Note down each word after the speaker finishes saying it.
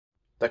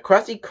the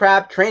Krusty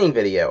Krab Training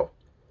video,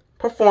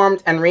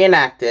 performed and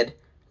reenacted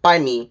by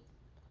me,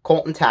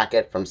 Colton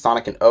Tackett from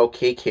Sonic and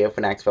OKKO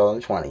Fanatics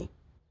 2020.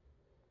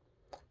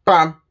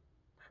 Bum,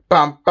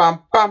 bum,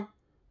 bum, bum,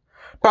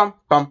 bum,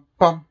 bum,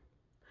 bum,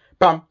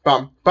 bum,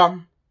 bum,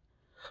 bum,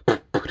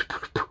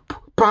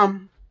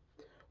 bum.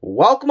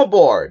 Welcome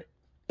aboard.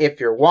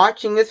 If you're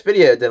watching this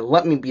video, then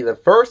let me be the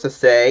first to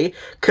say,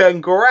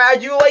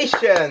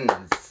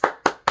 congratulations!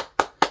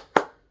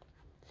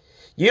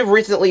 You've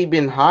recently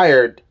been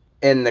hired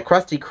in the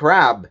Krusty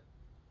Krab,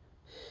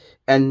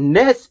 and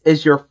this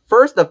is your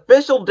first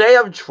official day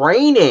of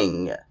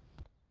training.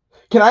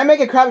 Can I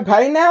make a Krabby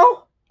Patty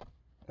now?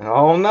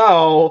 Oh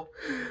no.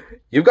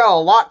 You've got a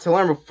lot to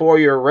learn before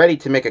you're ready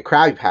to make a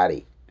Krabby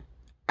Patty.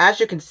 As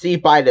you can see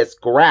by this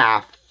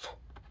graph,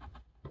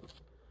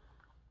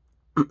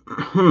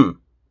 you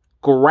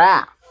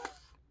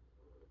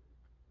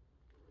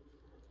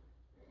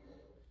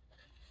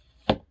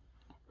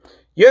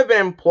have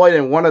been employed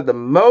in one of the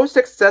most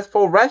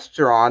successful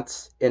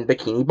restaurants in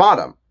Bikini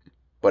Bottom.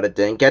 But it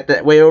didn't get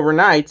that way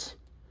overnight,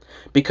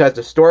 because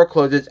the store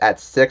closes at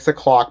 6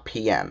 o'clock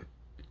p.m.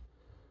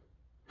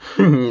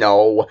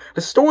 No,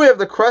 the story of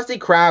the Krusty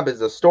Krab is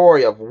the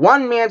story of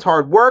one man's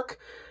hard work,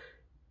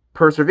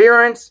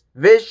 perseverance,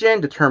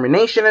 vision,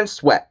 determination, and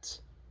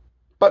sweat.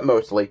 But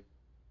mostly,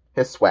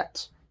 his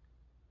sweat.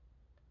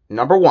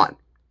 Number 1,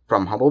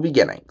 from humble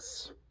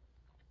beginnings.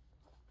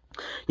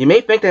 You may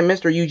think that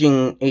Mr.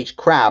 Eugene H.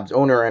 Krabs,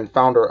 owner and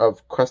founder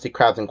of Krusty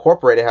Krabs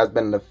Incorporated, has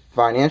been the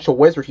financial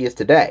wizard he is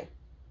today.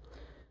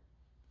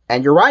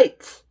 And you're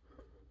right.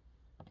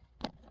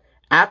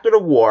 After the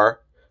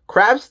war,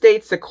 Krabs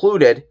stayed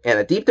secluded in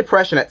a deep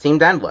depression that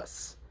seemed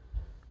endless.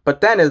 But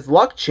then his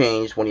luck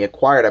changed when he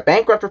acquired a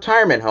bankrupt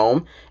retirement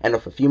home, and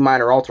with a few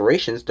minor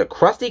alterations, the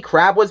Krusty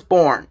Krab was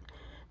born.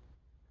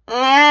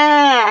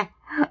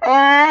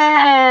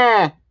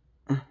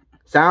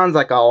 Sounds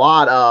like a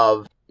lot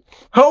of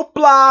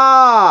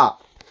hoopla!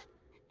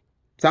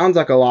 Sounds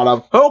like a lot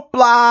of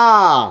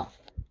hoopla!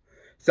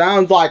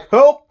 Sounds like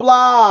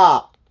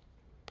hoopla!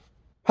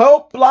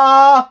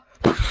 Hoopla!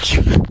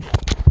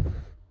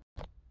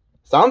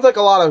 Sounds like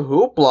a lot of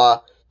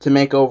hoopla to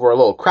make over a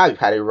little Krabby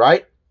Patty,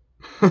 right?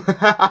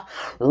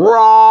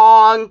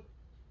 Wrong!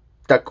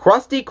 The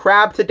Krusty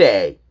Krab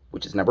today,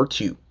 which is number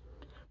 2.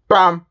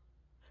 Bum,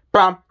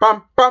 bum,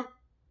 bum, bum,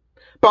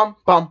 bum,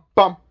 bum,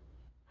 bum,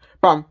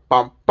 bum,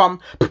 bum, bum,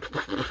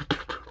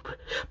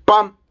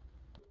 bum.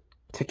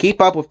 To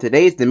keep up with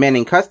today's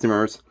demanding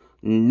customers,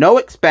 no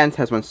expense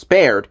has been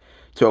spared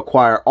to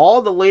acquire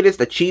all the latest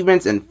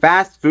achievements in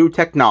fast food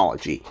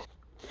technology.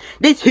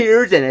 This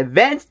here's an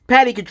advanced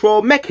patty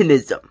control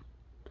mechanism.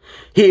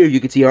 Here you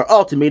can see our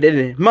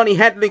automated money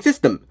handling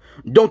system.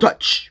 Don't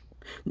touch.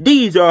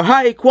 These are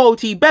high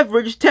quality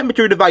beverage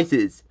temperature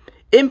devices.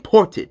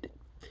 Imported.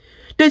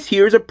 This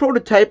here's a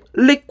prototype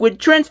liquid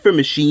transfer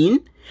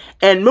machine.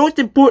 And most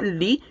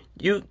importantly,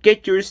 you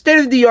get your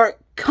state-of-the-art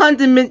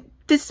condiment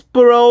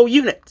dispo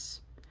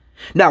units.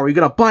 Now, are you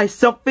gonna buy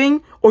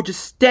something, or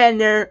just stand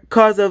there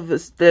because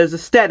there's a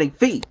standing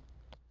fee?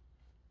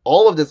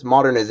 All of this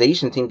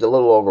modernization seems a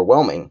little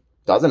overwhelming,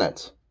 doesn't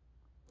it?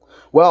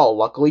 Well,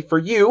 luckily for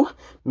you,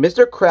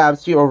 Mr.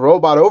 Krabs' team of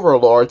robot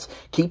overlords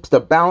keeps the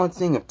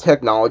balancing of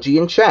technology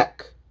in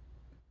check.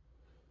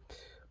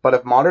 But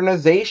if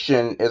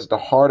modernization is the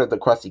heart of the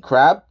Krusty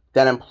Krab,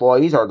 then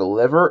employees are the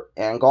liver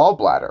and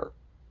gallbladder.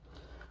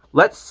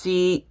 Let's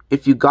see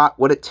if you got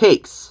what it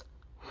takes.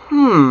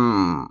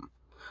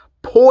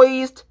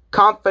 Poised,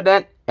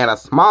 confident, and a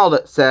smile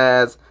that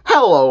says,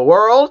 "Hello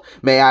world,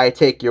 may I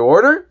take your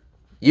order?"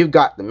 You've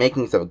got the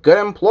makings of a good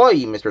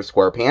employee, Mr.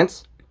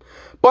 Squarepants.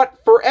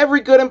 But for every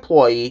good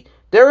employee,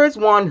 there is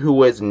one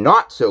who is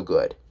not so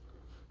good.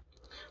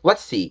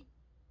 Let's see.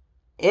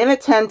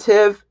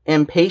 Inattentive,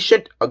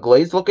 impatient, a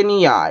glazed look in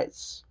the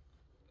eyes.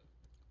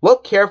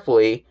 Look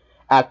carefully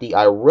at the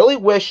 "I really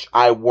wish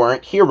I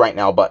weren't here right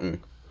now"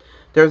 button.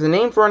 There's a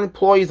name for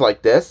employees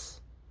like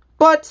this,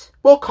 but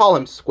we'll call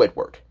him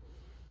Squidward.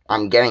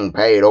 I'm getting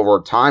paid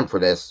overtime for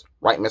this,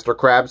 right, Mr.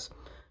 Krabs?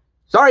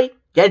 Sorry,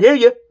 can't hear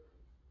you.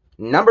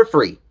 Number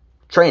 3,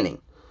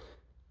 training.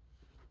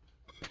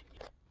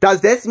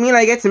 Does this mean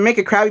I get to make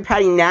a Krabby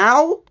Patty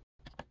now?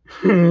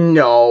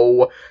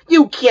 No,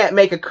 you can't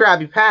make a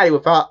Krabby Patty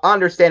without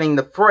understanding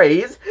the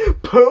phrase,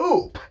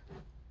 poop.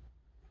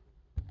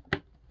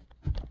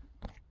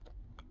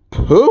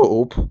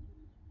 Poop?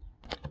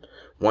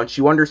 Once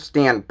you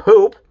understand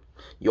poop,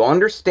 you'll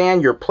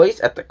understand your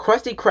place at the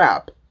Krusty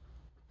Krab.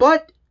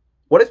 But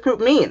what does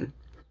poop mean?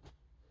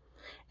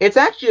 It's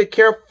actually a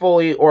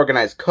carefully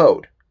organized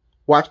code.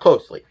 Watch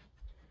closely.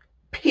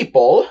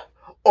 People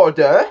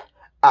order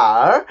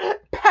our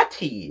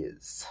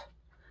patties.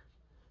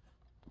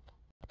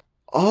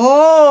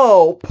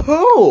 Oh,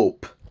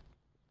 poop.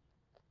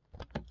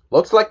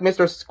 Looks like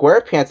Mr.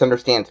 Squarepants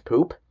understands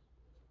poop.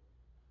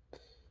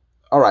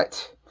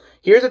 Alright,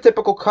 here's a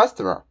typical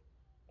customer.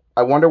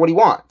 I wonder what he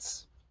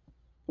wants.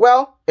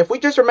 Well, if we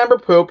just remember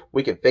poop,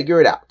 we can figure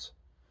it out.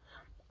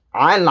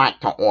 I'd like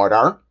to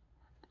order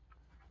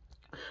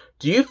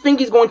Do you think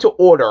he's going to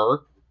order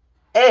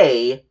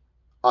A,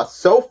 a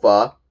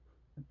sofa,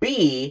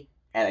 B,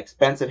 an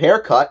expensive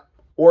haircut,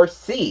 or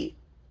C,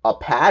 a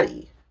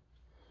patty?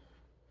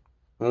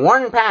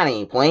 1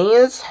 patty,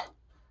 please.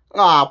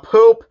 Aw,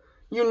 Poop,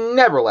 you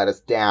never let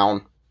us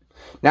down.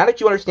 Now that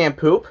you understand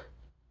Poop,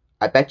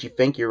 I bet you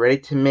think you're ready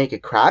to make a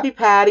Krabby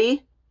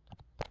Patty.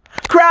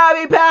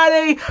 Krabby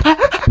Patty!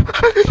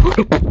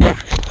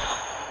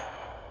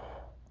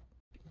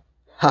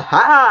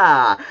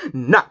 Ha-ha!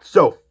 Not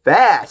so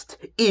fast,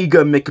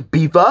 Eager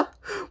McBeaver.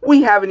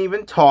 We haven't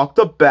even talked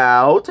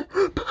about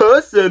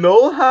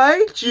personal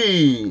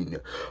hygiene.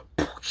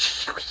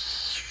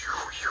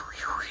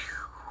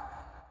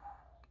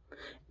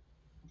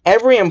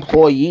 Every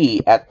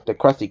employee at the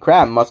Krusty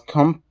Krab must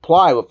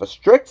comply with a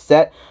strict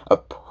set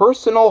of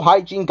personal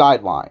hygiene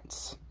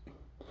guidelines.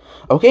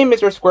 Okay,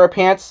 Mr.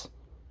 SquarePants,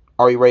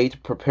 are you ready to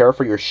prepare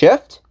for your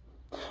shift?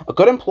 A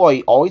good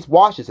employee always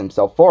washes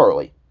himself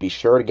thoroughly. Be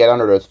sure to get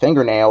under those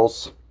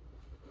fingernails.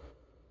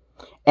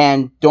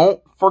 And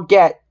don't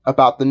forget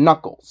about the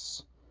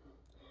knuckles.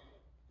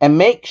 And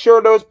make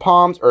sure those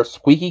palms are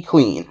squeaky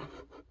clean.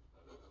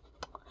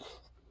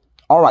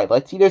 Alright,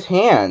 let's see those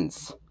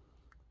hands.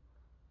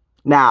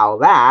 Now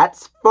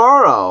that's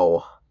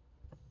thorough.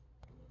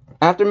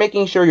 After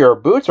making sure your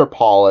boots are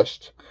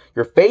polished,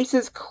 your face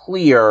is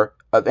clear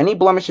of any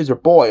blemishes or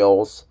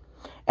boils,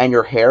 and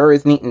your hair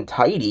is neat and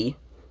tidy,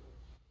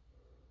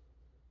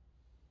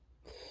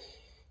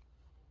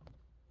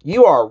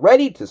 you are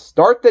ready to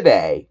start the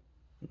day.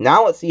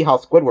 Now let's see how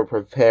Squidward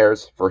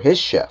prepares for his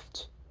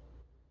shift.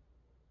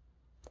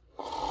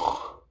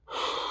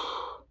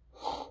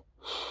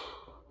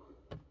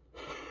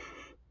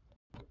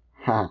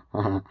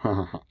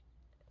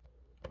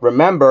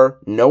 Remember,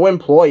 no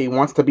employee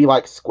wants to be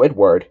like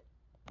Squidward.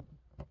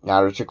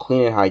 Now that you're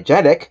clean and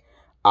hygienic,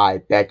 I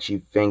bet you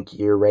think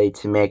you're ready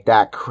to make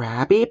that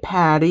Krabby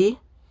Patty.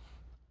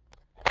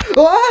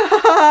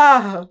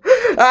 Ah!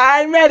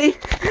 I'm ready!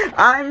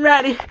 I'm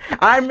ready!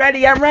 I'm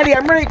ready! I'm ready!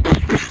 I'm ready!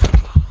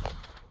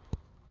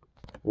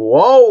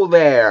 Whoa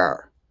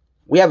there!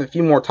 We have a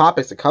few more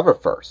topics to cover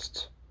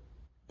first.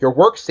 Your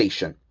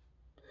workstation.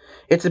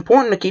 It's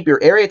important to keep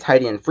your area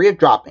tidy and free of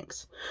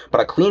droppings,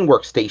 but a clean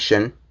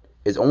workstation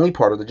is only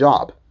part of the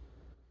job.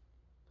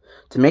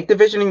 To make the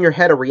vision in your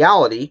head a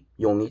reality,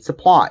 you'll need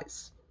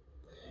supplies.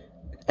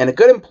 And a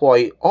good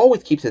employee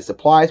always keeps his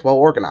supplies well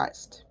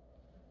organized.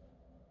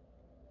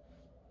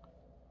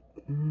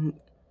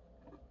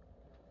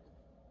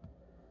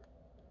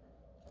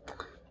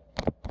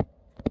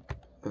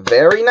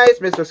 Very nice,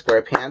 Mr.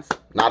 SquarePants.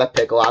 Not a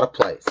pickle out of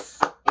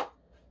place.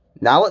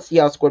 Now let's see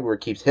how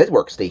Squidward keeps his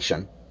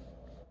workstation.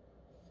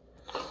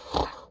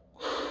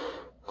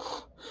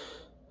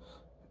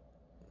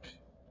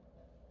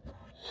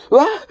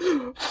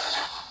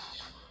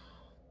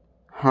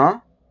 Huh?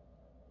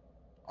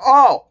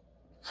 Oh!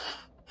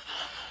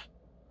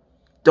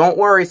 Don't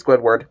worry,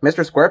 Squidward.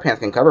 Mr. SquarePants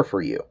can cover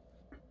for you.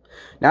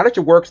 Now that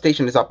your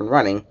workstation is up and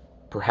running,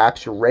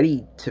 perhaps you're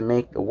ready to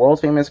make the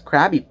world's famous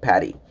Krabby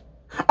Patty.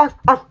 Arf,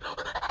 arf.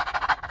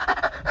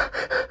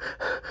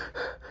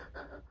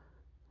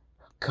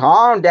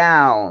 Calm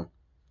down.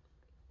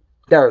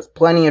 There's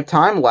plenty of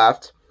time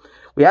left.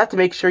 We have to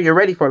make sure you're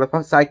ready for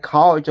the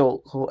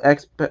psychological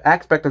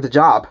aspect of the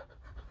job.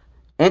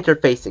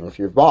 Interfacing with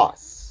your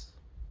boss.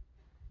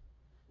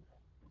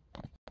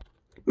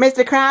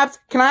 Mr. Krabs,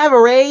 can I have a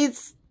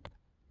raise?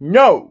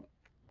 No.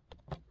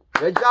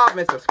 Good job,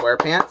 Mr.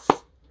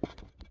 SquarePants.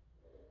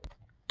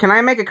 Can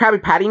I make a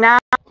Krabby Patty now?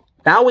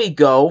 Now we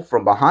go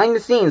from behind the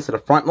scenes to the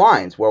front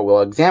lines, where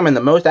we'll examine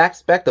the most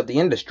aspect of the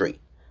industry,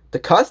 the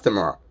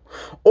customer,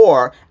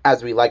 or,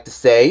 as we like to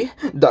say,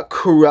 the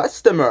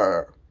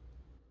Krustomer.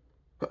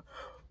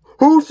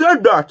 Who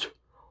said that?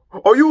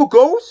 Are you a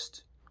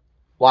ghost?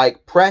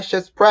 Like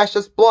precious,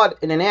 precious blood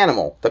in an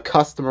animal, the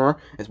customer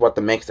is what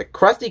makes the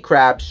Krusty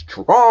Krab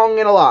strong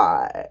and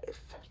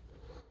alive.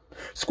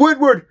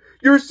 Squidward,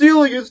 your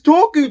ceiling is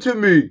talking to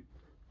me.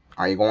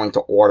 Are you going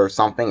to order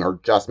something or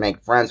just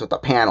make friends with the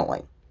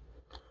paneling?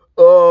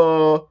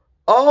 I'll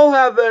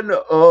have an,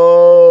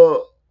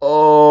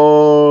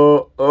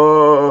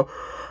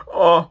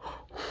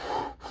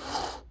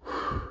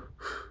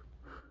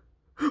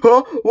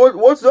 Huh?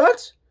 What's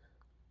that?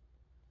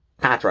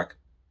 Patrick,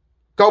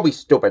 go be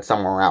stupid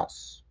somewhere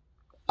else.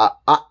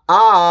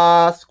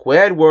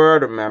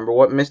 Squidward, remember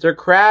what Mr.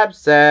 Krabs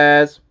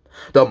says.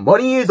 The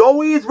money is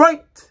always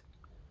right.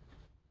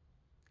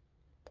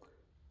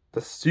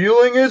 The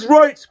ceiling is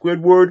right,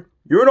 Squidward.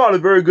 You're not a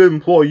very good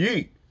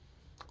employee.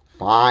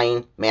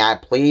 Fine. May I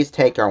please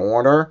take your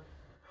order?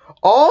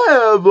 I'll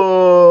have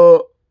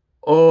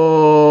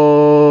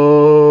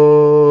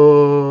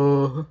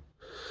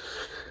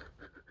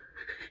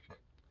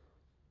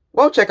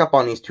We'll check up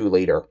on these two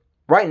later.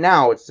 Right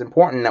now, it's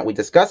important that we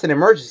discuss an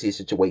emergency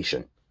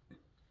situation.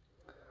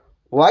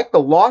 Like the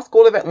lost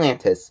gold of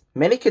Atlantis,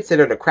 many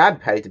consider the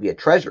Krabby Patty to be a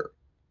treasure.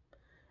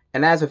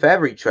 And as with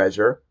every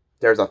treasure,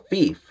 there's a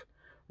thief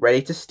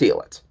ready to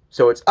steal it.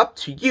 So it's up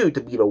to you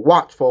to be the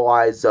watchful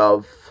eyes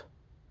of...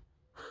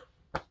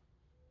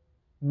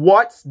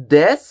 What's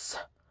this?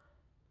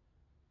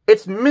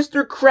 It's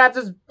Mr.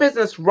 Krabs'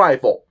 business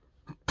rival,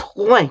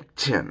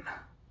 Plankton.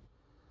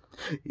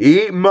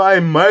 Eat my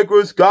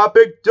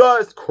microscopic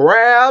dust,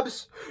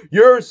 Krabs!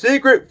 Your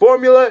secret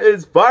formula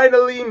is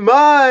finally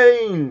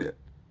mine!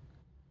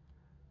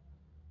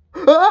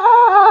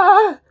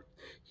 Ah!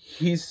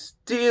 He's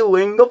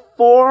stealing the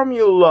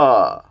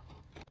formula!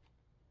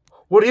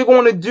 What are you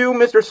going to do,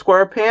 Mr.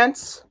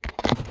 SquarePants?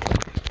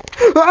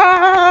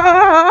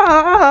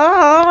 Ah!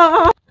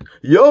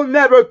 You'll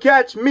never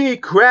catch me,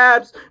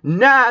 Krabs!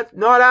 Not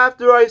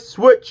after I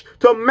switch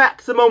to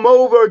maximum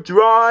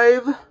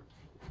overdrive!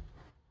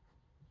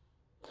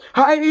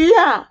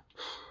 Hiya!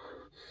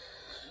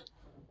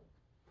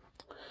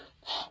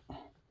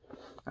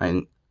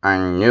 I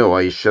knew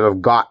I should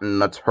have gotten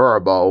the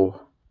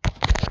turbo.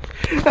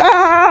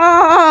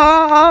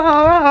 Ah!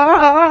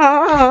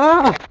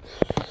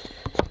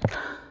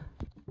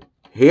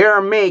 Hear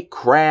me,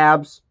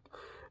 Krabs.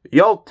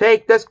 You'll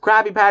take this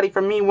Krabby Patty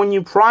from me when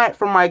you pry it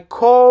from my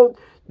cold,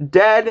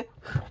 dead...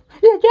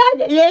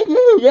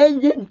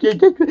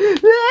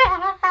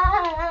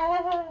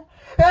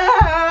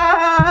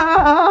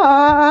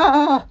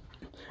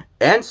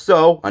 And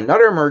so,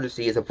 another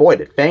emergency is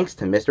avoided thanks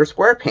to Mr.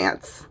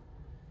 SquarePants.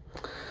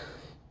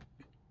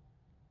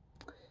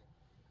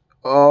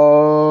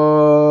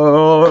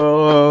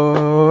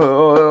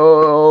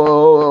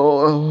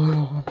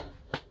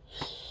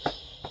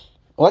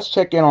 Let's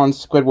check in on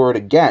Squidward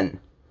again.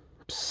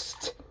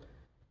 Psst.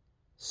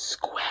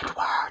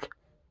 Squidward.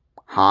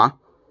 Huh?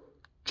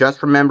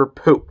 Just remember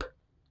poop.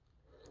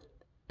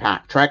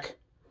 Patrick,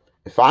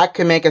 if I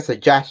can make a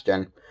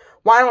suggestion,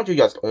 why don't you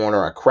just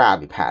order a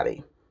Krabby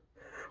Patty?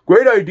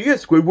 Great idea,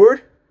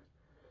 Squidward.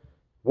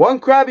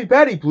 1 Krabby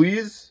Patty,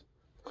 please.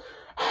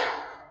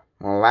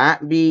 Will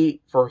that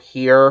be for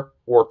here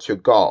or to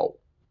go?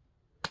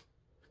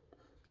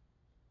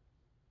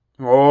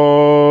 Oh.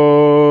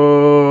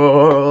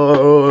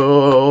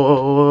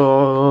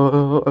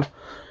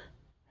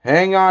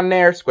 Hang on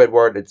there,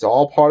 Squidward. It's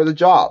all part of the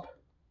job.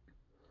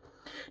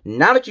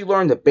 Now that you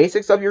learned the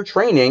basics of your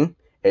training,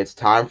 it's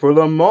time for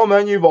the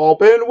moment you've all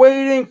been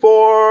waiting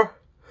for.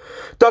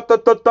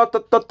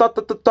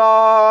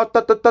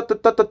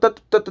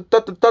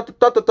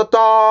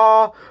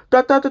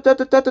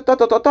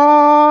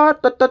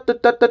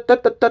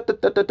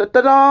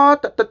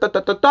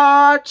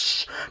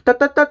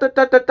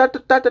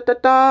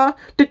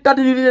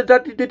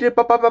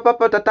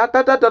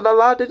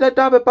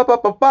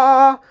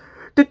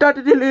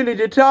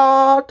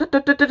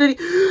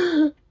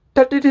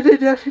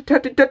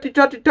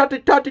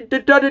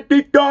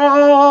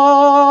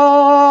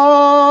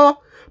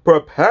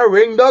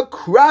 Preparing the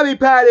Krabby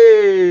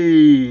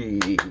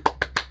Patty!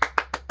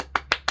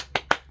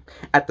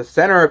 At the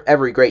center of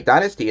every great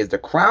dynasty is the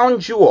crown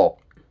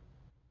jewel,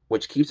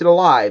 which keeps it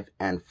alive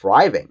and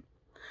thriving.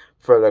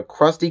 For the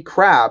Krusty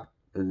Krab,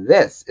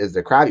 this is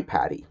the Krabby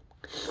Patty.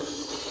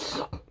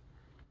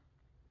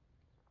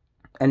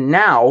 And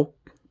now,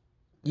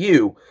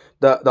 you,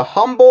 the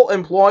humble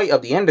employee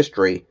of the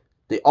industry,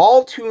 the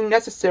all too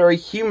necessary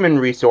human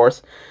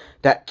resource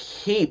that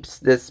keeps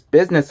this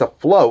business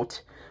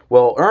afloat,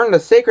 will earn the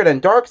sacred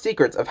and dark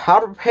secrets of how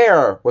to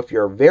prepare with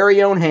your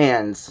very own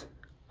hands.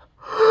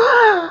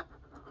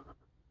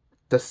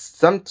 The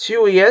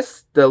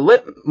sumptuous, the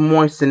lip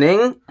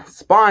moistening,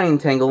 spine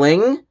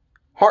tingling,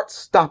 heart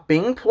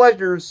stopping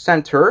pleasure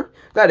center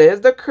that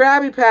is the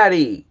Krabby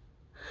Patty.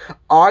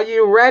 Are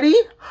you ready?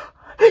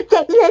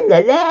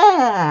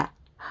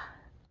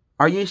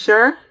 Are you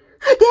sure?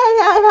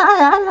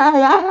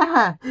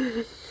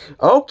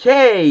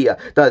 Okay,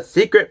 the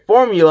secret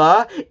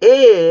formula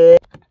is...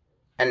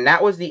 And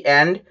that was the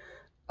end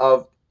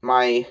of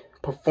my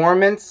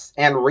performance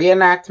and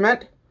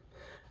reenactment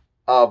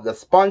of the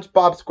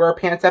SpongeBob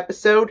SquarePants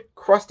episode,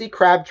 Krusty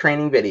Krab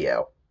Training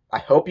video. I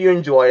hope you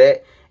enjoyed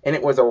it, and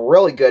it was a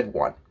really good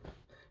one.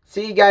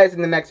 See you guys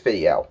in the next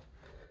video.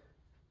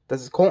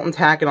 This is Colton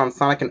Tackett on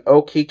Sonic and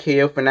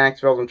OKKO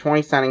Fanatics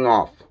 2020 signing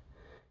off.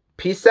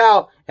 Peace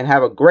out, and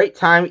have a great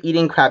time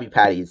eating Krabby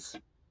Patties.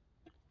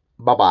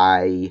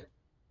 Bye-bye.